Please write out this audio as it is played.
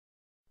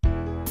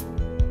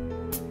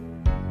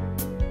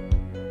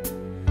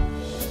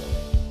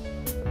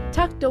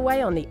Tucked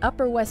away on the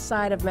Upper West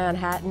Side of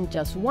Manhattan,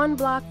 just 1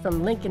 block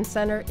from Lincoln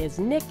Center, is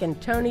Nick and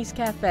Toni's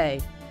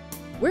Cafe.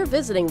 We're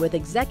visiting with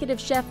executive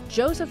chef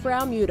Joseph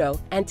Muto,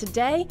 and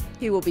today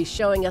he will be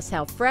showing us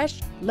how fresh,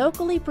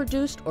 locally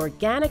produced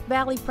organic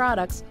valley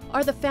products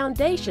are the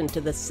foundation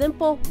to the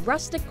simple,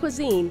 rustic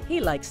cuisine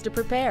he likes to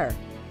prepare.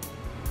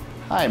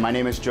 Hi, my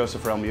name is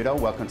Joseph Muto.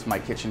 Welcome to my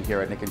kitchen here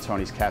at Nick and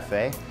Toni's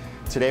Cafe.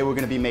 Today we're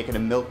going to be making a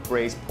milk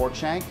braised pork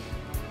shank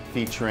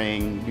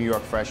featuring New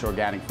York fresh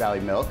organic valley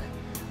milk.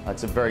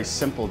 It's a very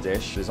simple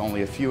dish. There's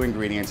only a few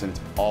ingredients and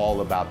it's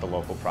all about the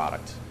local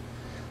product.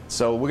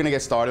 So we're going to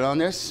get started on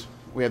this.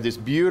 We have these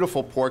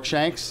beautiful pork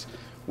shanks,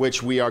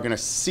 which we are going to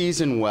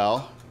season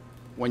well.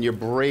 When you're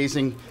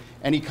braising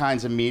any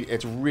kinds of meat,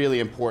 it's really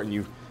important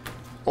you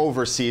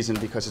over season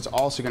because it's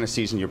also going to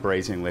season your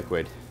braising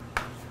liquid.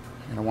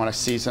 You're going to want to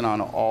season on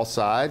all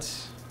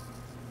sides.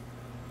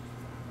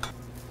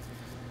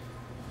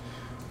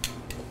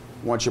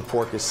 Once your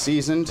pork is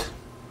seasoned,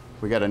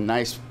 we got a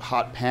nice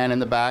hot pan in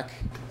the back.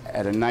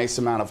 Add a nice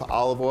amount of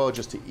olive oil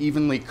just to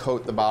evenly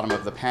coat the bottom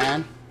of the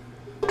pan.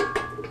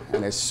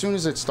 And as soon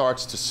as it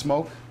starts to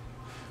smoke,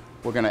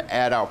 we're going to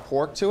add our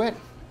pork to it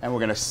and we're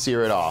going to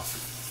sear it off.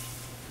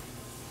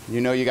 You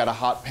know you got a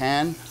hot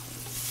pan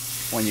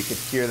when you could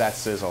hear that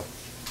sizzle.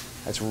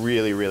 That's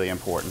really, really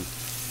important.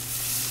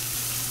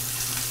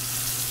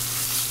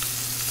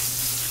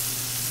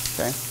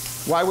 Okay.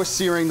 While we're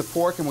searing the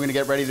pork and we're going to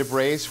get ready to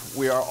braise,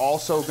 we are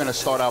also going to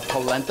start our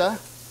polenta.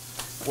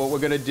 What we're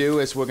going to do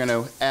is we're going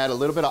to add a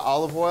little bit of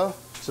olive oil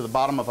to the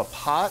bottom of a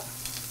pot,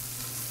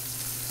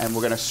 and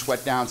we're going to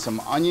sweat down some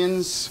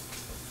onions.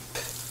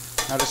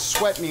 Now to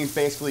sweat means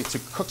basically to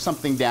cook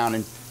something down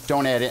and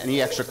don't add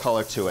any extra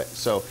color to it.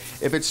 So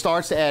if it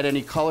starts to add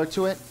any color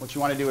to it, what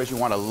you want to do is you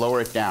want to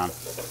lower it down.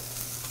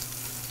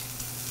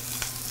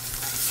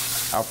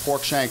 Our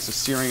pork shanks are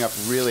searing up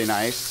really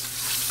nice.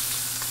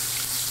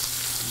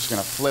 I'm just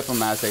going to flip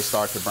them as they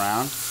start to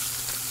brown.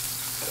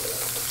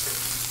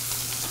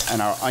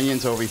 And our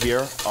onions over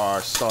here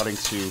are starting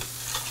to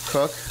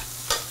cook.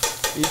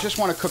 You just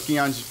want to cook the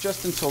onions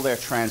just until they're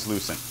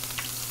translucent.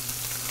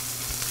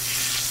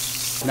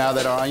 Now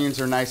that our onions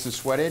are nice and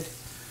sweated,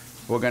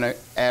 we're going to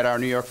add our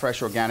New York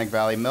fresh organic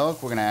valley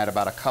milk. We're going to add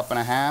about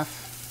 1.5 cups.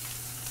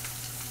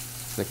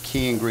 The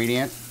key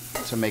ingredient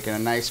to making a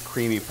nice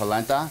creamy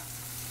polenta.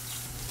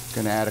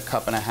 Going to add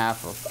 1.5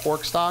 cups of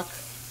pork stock.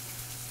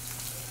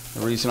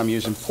 The reason I'm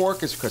using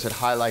pork is because it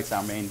highlights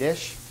our main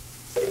dish.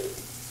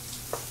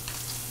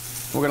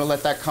 We're going to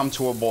let that come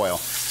to a boil.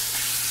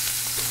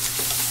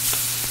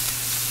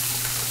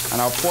 And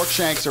our pork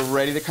shanks are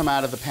ready to come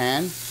out of the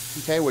pan.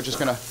 Okay, we're just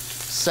going to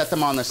set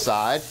them on the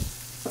side.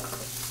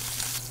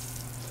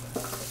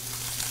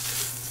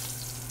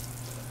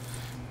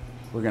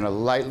 We're going to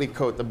lightly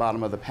coat the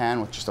bottom of the pan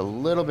with just a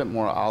little bit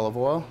more olive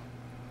oil.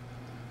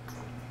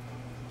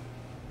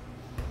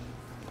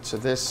 To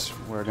this,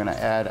 we're going to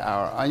add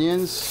our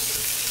onions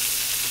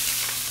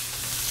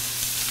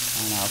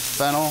and our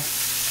fennel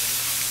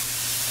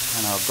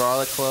and our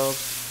garlic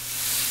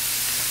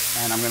cloves.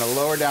 And I'm going to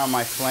lower down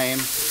my flame.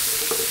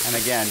 And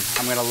again,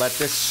 I'm going to let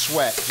this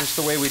sweat just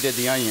the way we did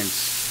the onions.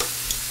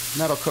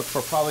 And that'll cook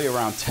for probably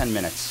around 10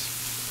 minutes.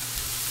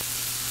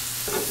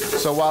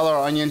 So while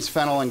our onions,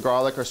 fennel, and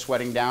garlic are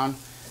sweating down,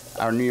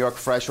 our New York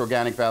fresh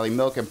organic valley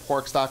milk and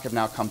pork stock have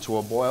now come to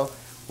a boil.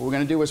 What we're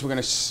going to do is we're going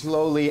to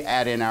slowly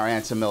add in our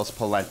Anson Mills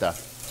polenta.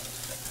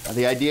 Now,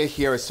 the idea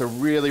here is to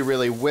really,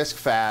 really whisk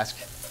fast.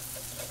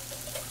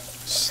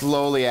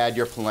 Slowly add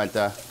your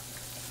polenta.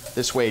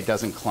 This way it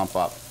doesn't clump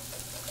up.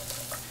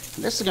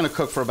 And this is going to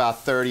cook for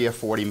about 30 or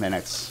 40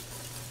 minutes.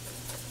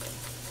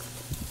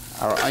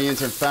 Our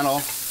onions and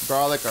fennel,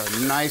 garlic are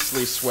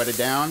nicely sweated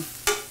down.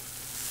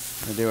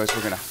 What we're going to do is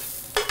we're going to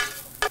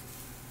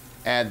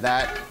add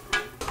that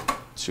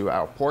to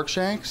our pork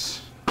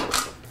shanks. We're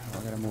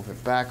going to move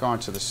it back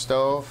onto the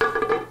stove.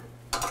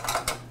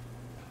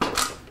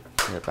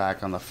 Get it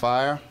back on the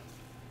fire.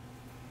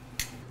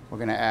 We're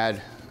going to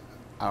add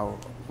our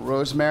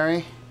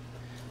rosemary,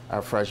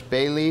 our fresh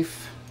bay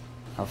leaf,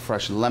 our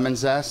fresh lemon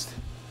zest.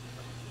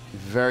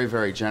 Very,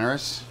 very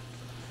generous.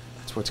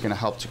 That's what's going to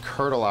help to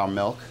curdle our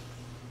milk.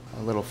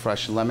 A little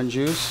fresh lemon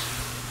juice.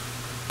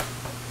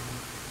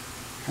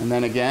 And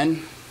then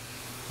again,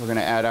 we're going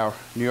to add our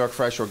New York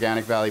fresh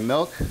organic valley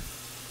milk.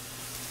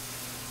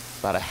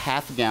 About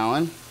 1/2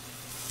 gallon.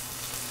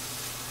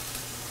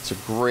 It's a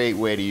great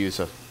way to use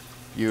a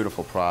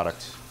beautiful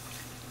product.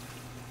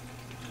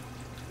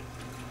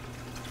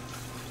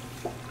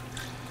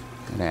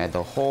 I'm going to add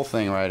the whole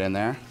thing right in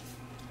there.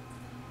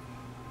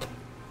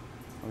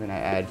 We're going to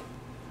add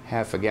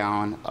 1/2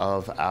 gallon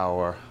of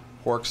our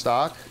pork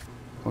stock.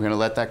 We're going to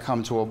let that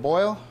come to a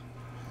boil,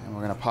 and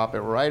we're going to pop it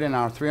right in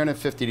our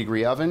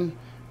 350-degree oven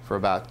for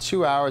about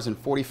 2 hours and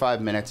 45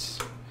 minutes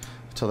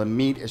until the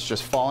meat is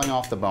just falling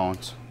off the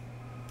bones.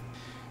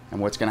 And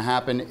what's going to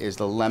happen is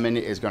the lemon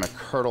is going to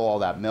curdle all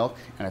that milk,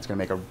 and it's going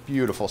to make a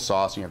beautiful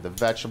sauce. You have the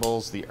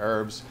vegetables, the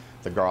herbs,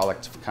 the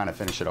garlic to kind of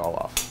finish it all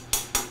off.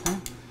 Okay.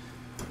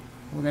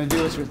 What we're going to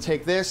do is we're going to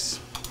take this,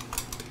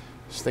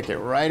 stick it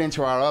right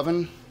into our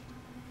oven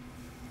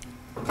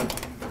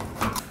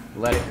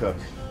let it cook.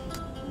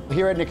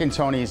 Here at Nick and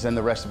Toni's and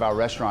the rest of our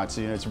restaurants,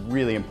 it's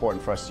really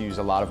important for us to use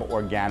a lot of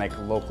organic,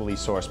 locally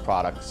sourced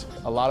products.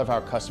 A lot of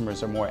our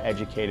customers are more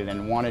educated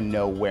and want to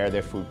know where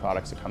their food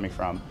products are coming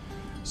from.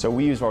 So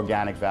we use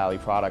Organic Valley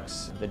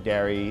products, the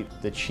dairy,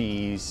 the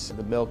cheese,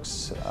 the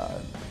milks,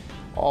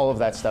 all of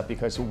that stuff,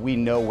 because we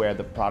know where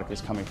the product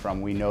is coming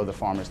from. We know the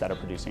farmers that are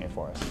producing it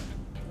for us.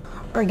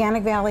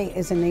 Organic Valley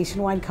is a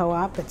nationwide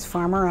co-op. It's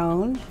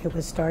farmer-owned. It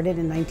was started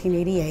in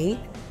 1988.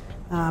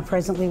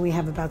 Presently, we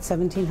have about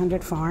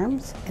 1,700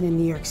 farms, and in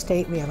New York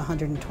State, we have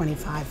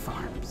 125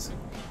 farms.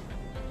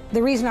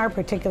 The reason our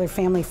particular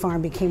family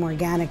farm became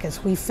organic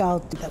is we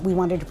felt that we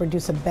wanted to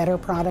produce a better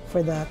product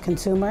for the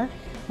consumer.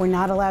 We're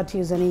not allowed to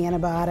use any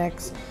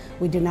antibiotics.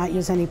 We do not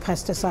use any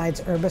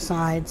pesticides,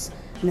 herbicides,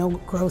 no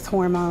growth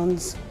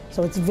hormones.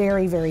 So it's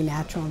very, very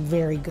natural and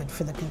very good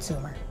for the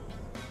consumer.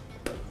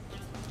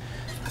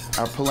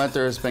 Our polenta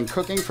has been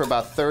cooking for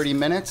about 30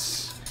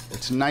 minutes.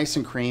 It's nice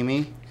and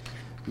creamy.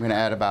 I'm going to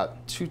add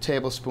about 2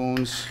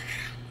 tablespoons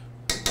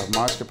of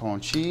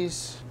mascarpone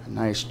cheese, a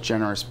nice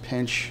generous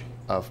pinch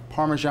of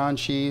Parmesan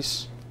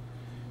cheese,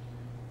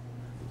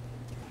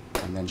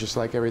 and then just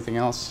like everything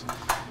else,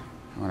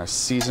 I'm going to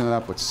season it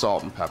up with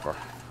salt and pepper.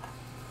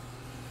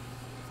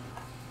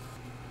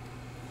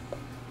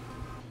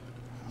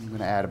 I'm going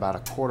to add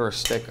about 1/4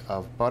 stick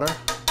of butter.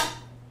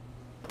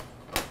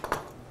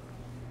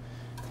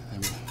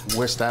 And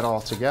whisk that all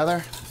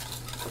together.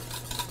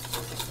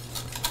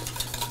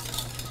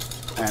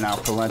 And our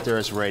polenta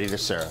is ready to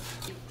serve.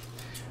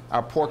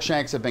 Our pork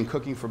shanks have been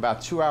cooking for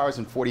about 2 hours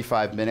and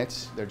 45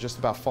 minutes. They're just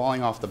about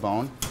falling off the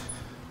bone.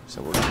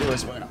 So what we're going to do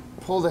is we're going to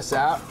pull this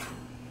out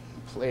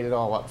and plate it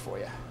all up for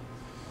you.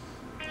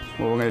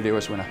 What we're going to do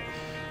is we're going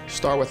to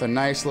start with a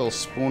nice little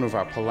spoon of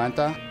our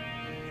polenta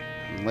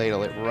and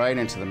ladle it right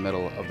into the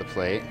middle of the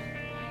plate.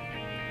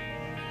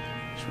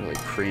 It's really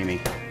creamy.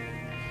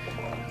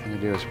 What we're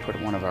going to do is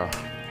put one of our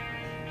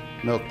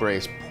milk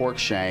braised pork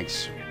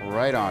shanks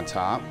right on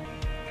top,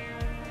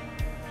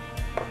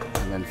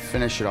 and then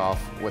finish it off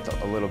with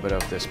a little bit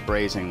of this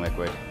braising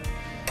liquid.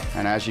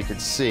 And as you can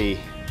see,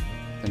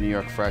 the New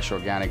York Fresh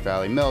Organic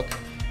Valley milk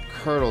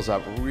curdles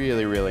up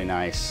really, really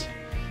nice.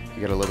 You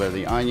get a little bit of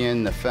the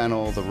onion, the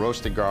fennel, the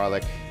roasted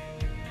garlic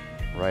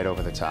right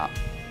over the top.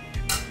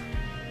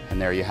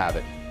 And there you have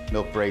it,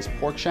 milk braised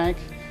pork shank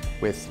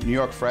with New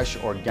York Fresh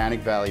Organic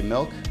Valley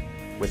milk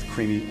with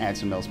creamy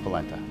Anson Mills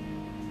polenta.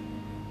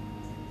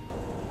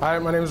 Hi,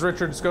 my name is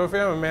Richard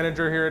Scofield. I'm a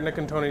manager here at Nick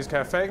and Toni's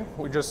Cafe.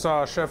 We just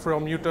saw Chef Real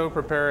Muto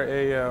prepare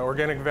a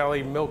Organic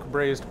Valley milk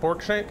braised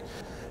pork shank,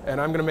 and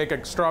I'm going to make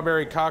a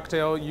strawberry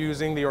cocktail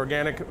using the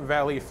Organic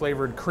Valley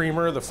flavored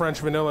creamer, the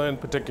French vanilla in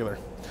particular.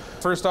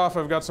 First off,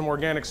 I've got some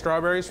organic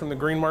strawberries from the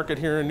green market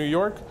here in New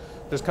York.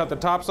 Just cut the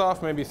tops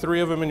off, maybe 3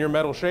 of them in your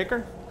metal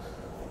shaker.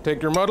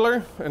 Take your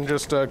muddler and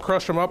just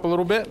crush them up a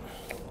little bit.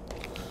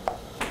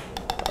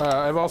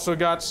 I've also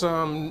got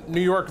some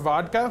New York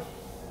vodka,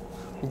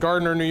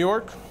 Gardner, New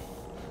York.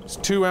 It's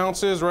 2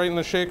 ounces right in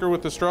the shaker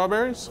with the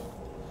strawberries.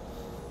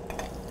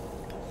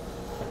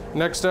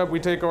 Next up, we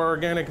take our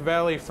Organic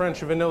Valley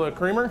French vanilla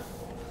creamer.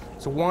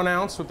 It's 1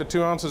 ounce with the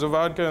 2 ounces of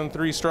vodka and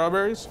 3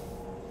 strawberries.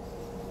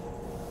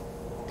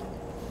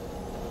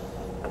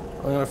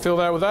 I'm going to fill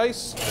that with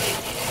ice.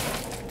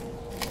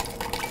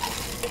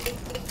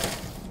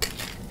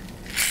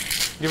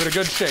 Give it a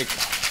good shake.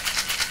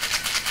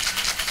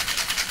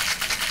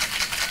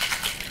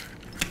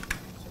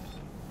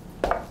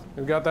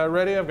 We've got that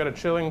ready. I've got a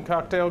chilling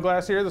cocktail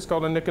glass here that's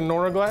called a Nick and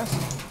Nora glass.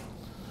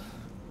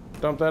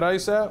 Dump that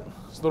ice out.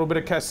 It's a little bit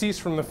of cassis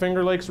from the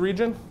Finger Lakes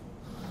region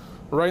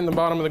right in the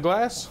bottom of the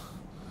glass.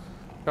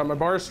 Got my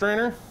bar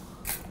strainer.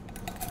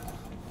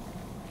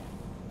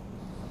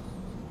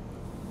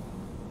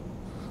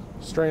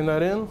 Strain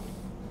that in.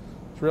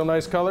 It's a real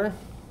nice color.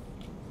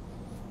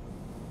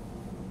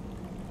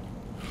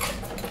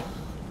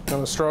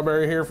 Got a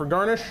strawberry here for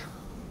garnish.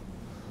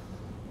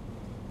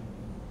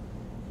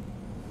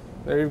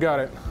 There you've got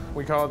it.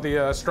 We call it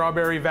the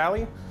Strawberry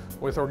Valley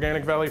with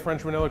Organic Valley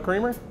French vanilla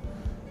creamer.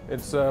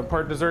 It's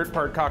part dessert,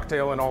 part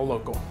cocktail, and all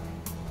local.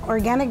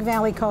 Organic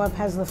Valley Co-op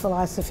has the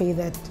philosophy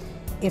that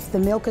if the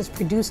milk is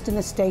produced in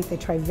the state, they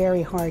try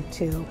very hard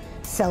to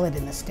sell it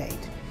in the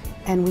state.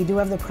 And we do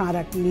have the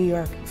product New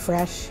York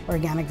Fresh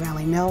Organic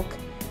Valley milk,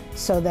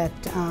 so that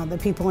the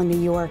people in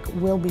New York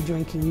will be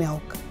drinking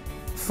milk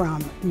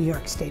from New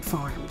York State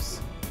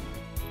farms.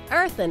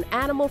 Earth and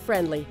animal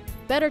friendly,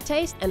 better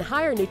taste and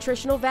higher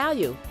nutritional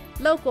value.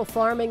 Local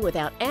farming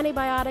without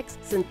antibiotics,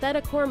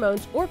 synthetic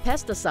hormones, or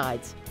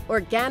pesticides.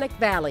 Organic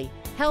Valley,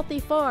 healthy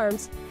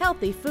farms,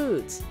 healthy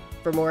foods.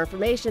 For more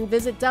information,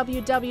 visit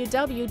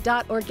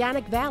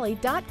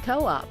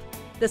www.organicvalley.coop.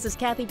 This is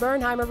Kathy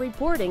Bernheimer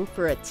reporting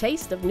for A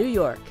Taste of New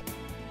York.